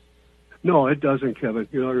lake. No, it doesn't, Kevin.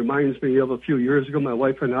 You know, it reminds me of a few years ago, my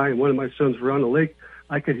wife and I and one of my sons were on the lake.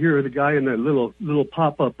 I could hear the guy in that little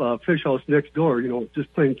pop-up fish house next door, you know,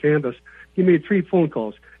 just playing canvas. He made 3 phone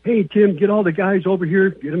calls. Hey, Tim, get all the guys over here.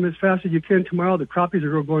 Get them as fast as you can tomorrow. The crappies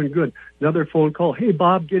are going good. Another phone call. Hey,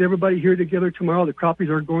 Bob, get everybody here together tomorrow. The crappies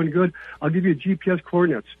are going good. I'll give you GPS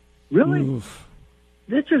coordinates. Really? Oof.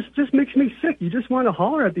 It just makes me sick. You just want to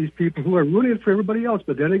holler at these people who are ruining it for everybody else.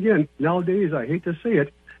 But then again, nowadays, I hate to say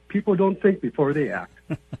it, people don't think before they act.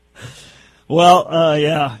 Well,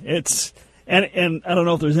 yeah, it's... And I don't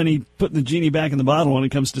know if there's any putting the genie back in the bottle when it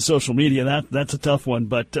comes to social media. That's a tough one.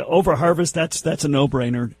 But over harvest, that's a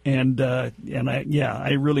no-brainer. And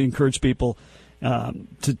I really encourage people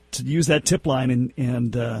to use that tip line.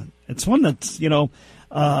 And it's one that's, you know,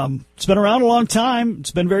 it's been around a long time.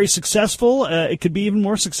 It's been very successful. It could be even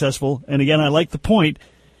more successful. And again, I like the point.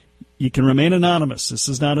 You can remain anonymous. This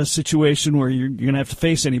is not a situation where you're going to have to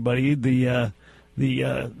face anybody. The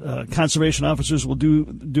conservation officers will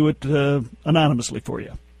do it anonymously for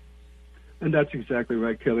you. And that's exactly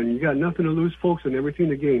right, Kevin. You got nothing to lose, folks, and everything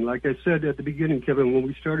to gain. Like I said at the beginning, Kevin, when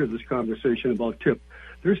we started this conversation about tip,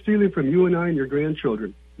 they're stealing from you and I and your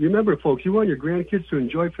grandchildren. You remember, folks, you want your grandkids to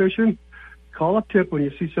enjoy fishing? Call up tip when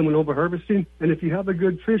you see someone over harvesting, and if you have a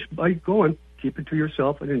good fish bite going, keep it to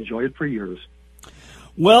yourself and enjoy it for years.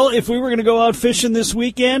 Well, if we were going to go out fishing this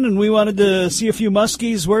weekend and we wanted to see a few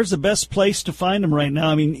muskies, where's the best place to find them right now?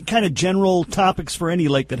 I mean, kind of general topics for any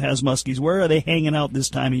lake that has muskies. Where are they hanging out this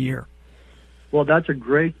time of year? Well, that's a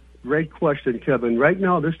great Great question, Kevin. Right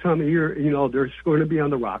now, this time of year, they're going to be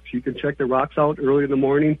on the rocks. You can check the rocks out early in the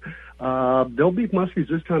morning. There'll be muskies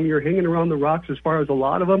this time of year hanging around the rocks as far as a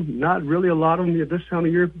lot of them. Not really a lot of them this time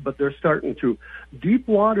of year, but they're starting to. Deep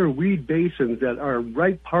water weed basins that are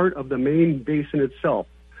right part of the main basin itself,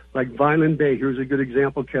 like Vineland Bay. Here's a good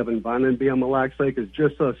example, Kevin. Vineland Bay on Mille Lacs Lake is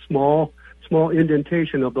just a small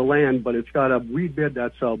indentation of the land, but it's got a weed bed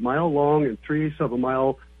that's a mile long and 3/8 of a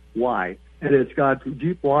mile wide. And it's got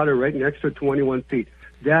deep water right next to 21 feet.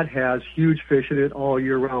 That has huge fish in it all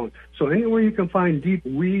year round. So anywhere you can find deep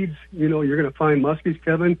weeds, you're going to find muskies,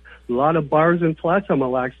 Kevin. A lot of bars and flats on Mille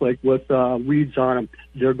Lacs Lake with weeds on them.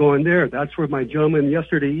 They're going there. That's where my gentleman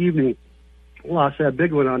yesterday evening lost that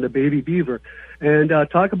big one on the baby beaver. And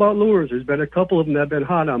talk about lures. There's been a couple of them that have been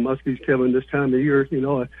hot on muskies, Kevin, this time of year.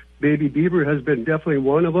 Baby beaver has been definitely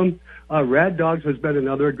one of them. Rad dogs has been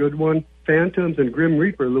another good one. Phantoms and Grim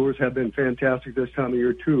Reaper lures have been fantastic this time of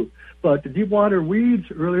year, too. But the deep water weeds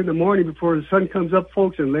early in the morning before the sun comes up,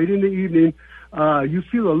 folks, and late in the evening, you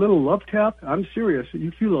feel a little love tap. I'm serious.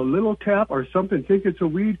 You feel a little tap or something, think it's a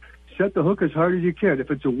weed, set the hook as hard as you can.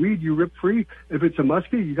 If it's a weed, you rip free. If it's a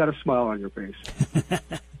muskie, you got a smile on your face.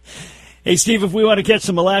 Hey, Steve, if we want to catch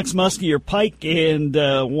some Mille Lacs muskie or pike and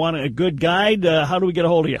want a good guide, how do we get a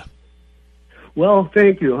hold of you? Well,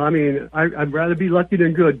 thank you. I mean, I'd rather be lucky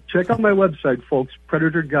than good. Check out my website, folks,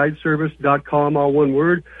 predatorguideservice.com, all one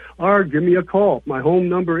word, or give me a call. My home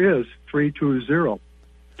number is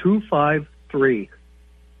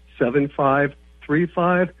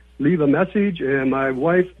 320-253-7535. Leave a message, and my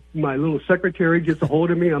wife, my little secretary, gets a hold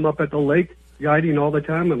of me. I'm up at the lake guiding all the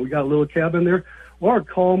time, and we got a little cabin there. Or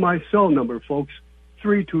call my cell number, folks,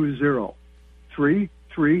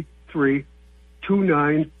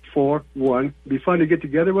 320-333-2941. Be fun to get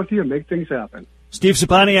together with you and make things happen. Steve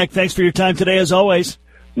Saponiak, thanks for your time today, as always.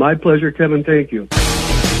 My pleasure, Kevin. Thank you.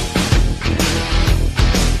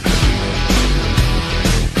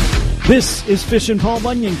 This is Fishin' Paul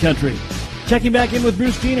Bunyan Country. Checking back in with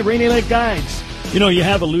Bruce Dean of Rainy Lake Guides. You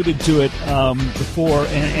have alluded to it before,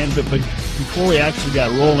 but before we actually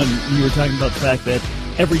got rolling, you were talking about the fact that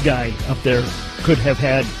every guy up there could have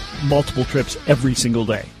had multiple trips every single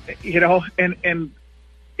day. And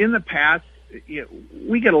in the past,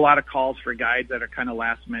 we get a lot of calls for guides that are kind of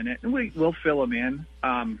last minute, and we'll fill them in.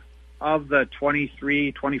 Of the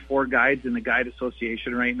 23, 24 guides in the Guide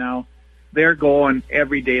Association right now, they're going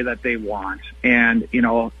every day that they want. And,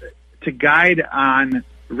 to guide on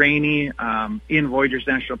Rainy in Voyageurs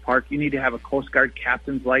National Park, you need to have a Coast Guard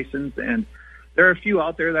captain's license, and there are a few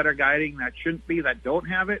out there that are guiding that shouldn't be, that don't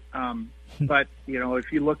have it. But,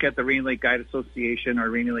 if you look at the Rainy Lake Guide Association or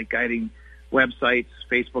Rainy Lake Guiding websites,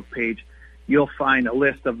 Facebook page, you'll find a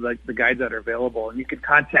list of the guides that are available, and you can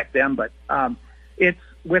contact them. But it's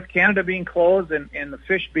with Canada being closed and the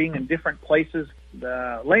fish being in different places,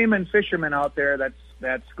 the layman fishermen out there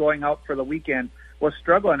that's going out for the weekend was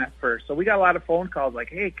struggling at first. So we got a lot of phone calls like,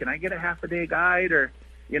 hey, can I get a half-a-day guide? Or,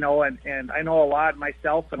 and I know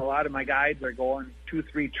myself and a lot of my guides are going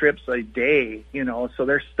 2-3 trips a day, so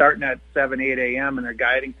they're starting at 7-8 a.m. and they're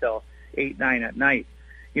guiding till 8-9 at night.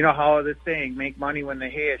 You know how the saying, make money when the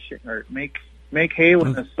hay is or make hay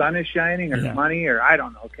when the sun is shining, or money, or I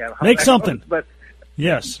don't know, Kevin. Make something. Goes, but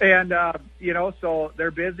yes. And, so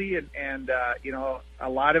they're busy and a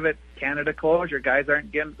lot of it, Canada closure. Guys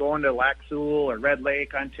aren't going to Lac Seul or Red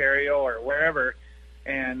Lake, Ontario, or wherever,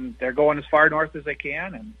 and they're going as far north as they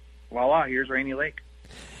can, and voila, here's Rainy Lake.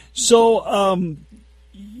 So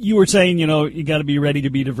you were saying, you got to be ready to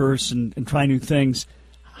be diverse and try new things.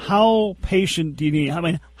 How patient do you need? I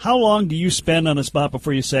mean, how long do you spend on a spot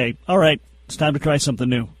before you say, all right, it's time to try something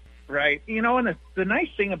new? Right. And the nice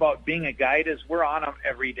thing about being a guide is we're on them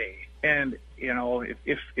every day. And,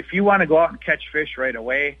 if you want to go out and catch fish right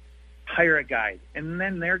away, hire a guide. And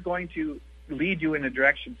then they're going to lead you in a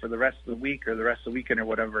direction for the rest of the week or the rest of the weekend or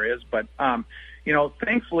whatever it is. But,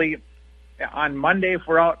 thankfully, on Monday, if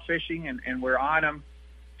we're out fishing and we're on them,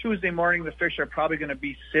 Tuesday morning the fish are probably going to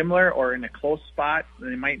be similar or in a close spot.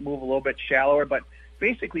 They might move a little bit shallower. But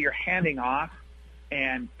basically you're handing off.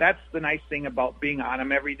 And that's the nice thing about being on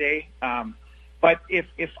them every day. But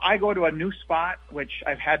if I go to a new spot, which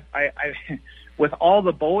I've had, I with all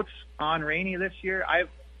the boats on Rainy this year, I've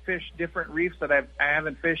fished different reefs that I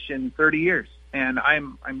haven't fished in 30 years, and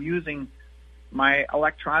I'm using my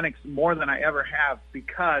electronics more than I ever have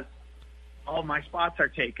because all my spots are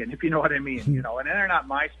taken, if you know what I mean. And they're not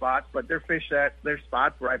my spots, but they're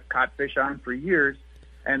spots where I've caught fish on for years,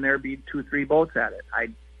 and there'd be 2-3 boats at it.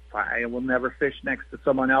 I will never fish next to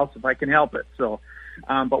someone else if I can help it. So,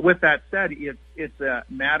 but with that said, it's a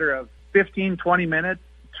matter of 15, 20 minutes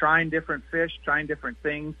trying different fish, trying different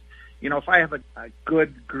things. if I have a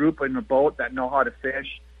good group in the boat that know how to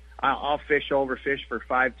fish, I'll overfish for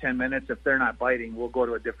 5-10 minutes. If they're not biting, we'll go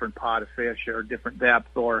to a different pot of fish or different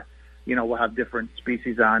depth, or, we'll have different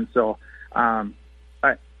species on. So,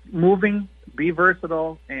 moving, be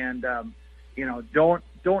versatile, and, don't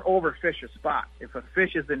overfish a spot. If a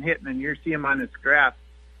fish isn't hitting and you see him on this graph,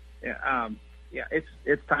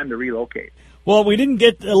 it's time to relocate. Well, we didn't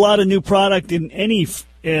get a lot of new product in any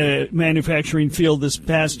manufacturing field this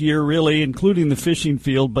past year, really, including the fishing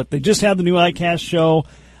field, but they just had the new ICAST show.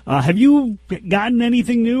 Have you gotten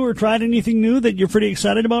anything new or tried anything new that you're pretty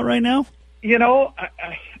excited about right now?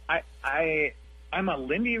 I'm a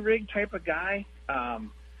Lindy rig type of guy.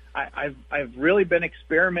 I've really been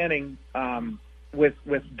experimenting with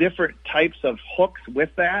different types of hooks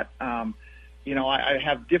with that. I've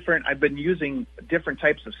been using different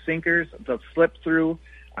types of sinkers to slip through,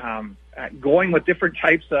 going with different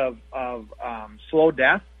types of slow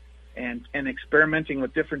death and experimenting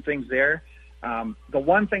with different things there. The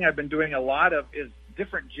one thing I've been doing a lot of is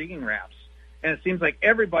different jigging wraps. And it seems like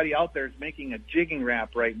everybody out there is making a jigging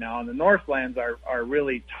wrap right now. And the Northlands are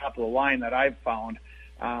really top of the line that I've found.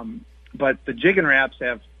 But the jigging wraps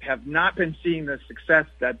have not been seeing the success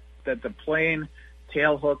that the plain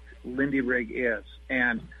tail hook Lindy rig is.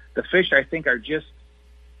 And the fish, I think, are just,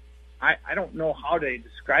 I don't know how to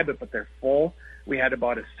describe it, but they're full. We had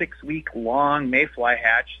about a 6-week long mayfly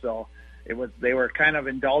hatch, so they were kind of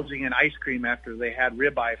indulging in ice cream after they had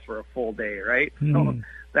ribeye for a full day, right? So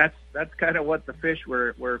that's kind of what the fish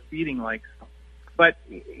were feeding like. But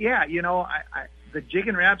yeah, the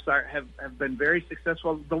jigging wraps have been very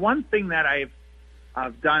successful. The one thing that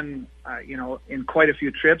I've done, in quite a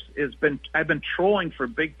few trips I've been trolling for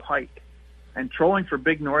big pike and trolling for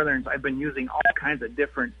big northerns. I've been using all kinds of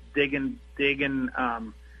different digging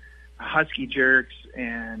husky jerks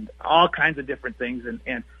and all kinds of different things.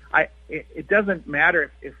 And it doesn't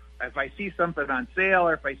matter if I see something on sale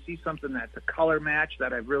or if I see something that's a color match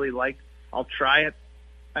that I really like, I'll try it.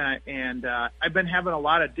 And I've been having a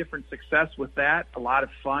lot of different success with that, a lot of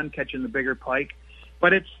fun catching the bigger pike.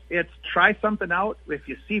 But it's try something out. If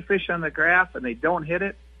you see fish on the graph and they don't hit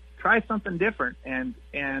it, try something different. And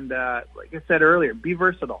like I said earlier, be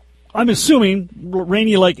versatile. I'm assuming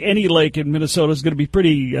Rainy Lake, any lake in Minnesota, is going to be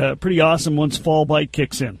pretty awesome once fall bite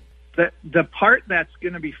kicks in. The part that's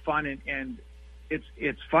going to be fun, and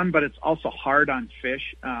it's fun, but it's also hard on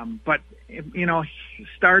fish. But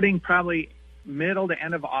starting probably middle to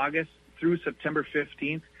end of August through September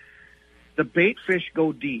 15th, the bait fish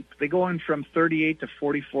go deep. They go in from 38 to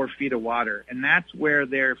 44 feet of water, and that's where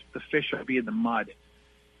the fish will be in the mud.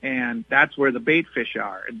 And that's where the bait fish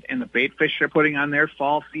are. And the bait fish are putting on their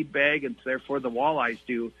fall feed bag, and therefore the walleyes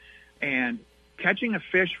do. And catching a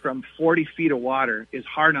fish from 40 feet of water is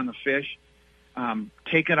hard on the fish.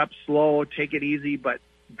 Take it up slow, take it easy, but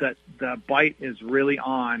the bite is really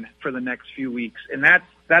on for the next few weeks. And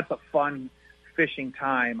that's a fun fishing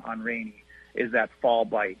time on Rainy, is that fall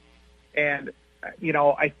bite. And,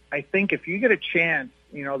 I think if you get a chance,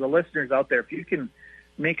 the listeners out there, if you can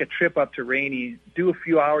make a trip up to Rainy, do a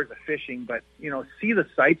few hours of fishing, but, see the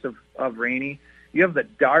sights of Rainy. You have the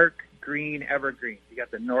dark green evergreen. You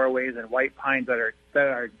got the Norways and white pines that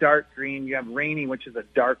are dark green. You have Rainy, which is a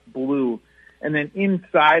dark blue. And then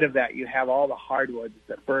inside of that, you have all the hardwoods,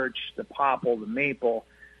 the birch, the popple, the maple,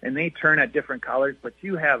 and they turn at different colors, but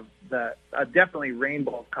you have definitely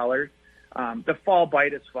rainbow colors. The fall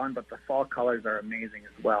bite is fun, but the fall colors are amazing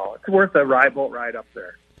as well. It's worth a boat ride up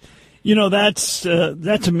there.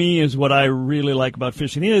 That to me is what I really like about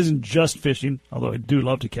fishing. It isn't just fishing, although I do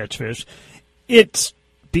love to catch fish. It's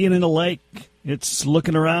being in a lake. It's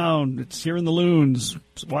looking around. It's hearing the loons,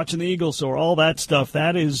 watching the eagle soar, all that stuff.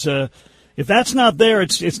 That is, if that's not there,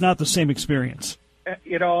 it's not the same experience.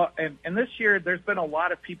 And this year there's been a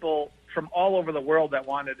lot of people from all over the world that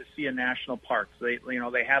wanted to see a national park. So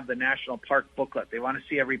they have the national park booklet. They want to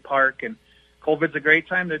see every park, and COVID's a great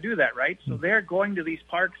time to do that, right? So they're going to these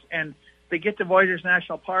parks, and they get to Voyageurs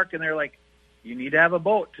National Park, and they're like, you need to have a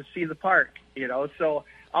boat to see the park, So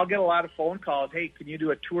I'll get a lot of phone calls. Hey, can you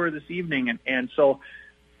do a tour this evening? And so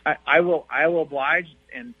I will oblige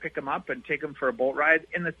and pick them up and take them for a boat ride.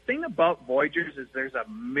 And the thing about Voyageurs is there's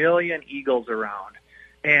 1 million eagles around,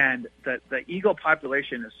 and the eagle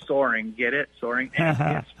population is soaring. Get it? Soaring.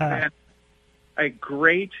 And it's been a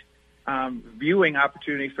great viewing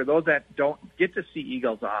opportunity for those that don't get to see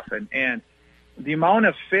eagles often. And the amount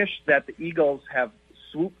of fish that the eagles have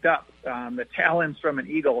swooped up, the talons from an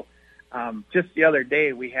eagle. Just the other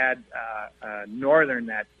day, we had a northern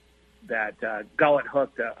that gullet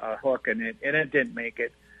hooked a hook, and it didn't make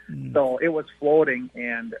it. So it was floating,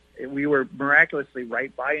 and we were miraculously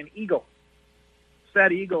right by an eagle.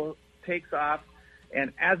 That eagle takes off,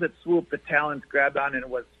 and as it swooped, the talons grabbed on, and it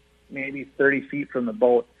was maybe 30 feet from the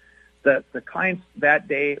boat. The clients that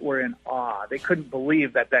day were in awe. They couldn't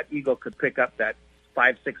believe that eagle could pick up that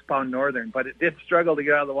 5-6 pound northern, but it did struggle to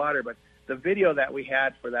get out of the water. But the video that we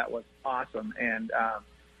had for that was awesome. And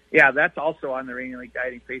yeah, that's also on the Rainy Lake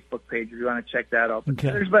Guiding Facebook page if you want to check that out. But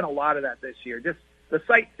there's been a lot of that this year. Just the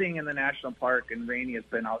sightseeing in the national park and Rainy has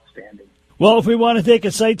been outstanding. Well, if we want to take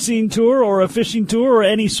a sightseeing tour or a fishing tour or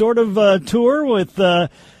any sort of tour with a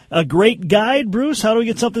great guide, Bruce, how do we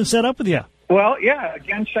get something set up with you? Well, yeah,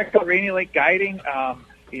 again, check out Rainy Lake Guiding,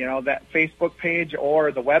 that Facebook page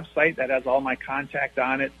or the website that has all my contact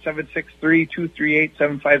on it.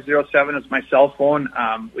 763-238-7507 is my cell phone.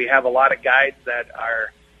 We have a lot of guides that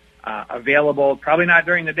are available, probably not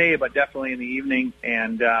during the day, but definitely in the evening,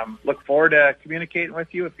 and look forward to communicating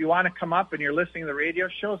with you. If you want to come up and you're listening to the radio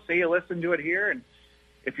show, say you listen to it here, and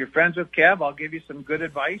if you're friends with Kev, I'll give you some good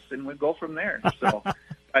advice, and we'll go from there. So,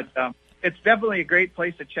 but it's definitely a great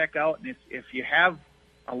place to check out, and if you have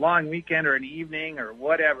a long weekend or an evening or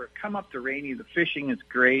whatever, come up to Rainy. The fishing is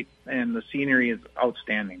great, and the scenery is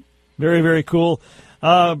outstanding. Very, very cool.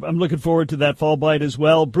 I'm looking forward to that fall bite as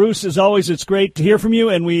well. Bruce, as always, it's great to hear from you,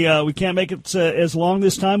 and we can't make it as long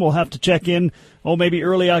this time. We'll have to check in, maybe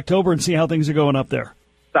early October and see how things are going up there.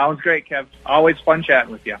 Sounds great, Kev. Always fun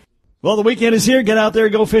chatting with you. Well, the weekend is here. Get out there,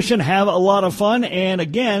 go fishing, have a lot of fun. And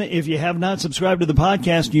again, if you have not subscribed to the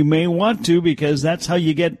podcast, you may want to, because that's how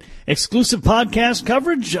you get exclusive podcast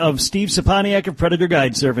coverage of Steve Saponiak of Predator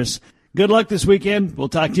Guide Service. Good luck this weekend. We'll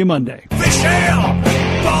talk to you Monday. Fish ale,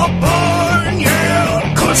 the barn,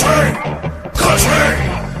 yeah, country.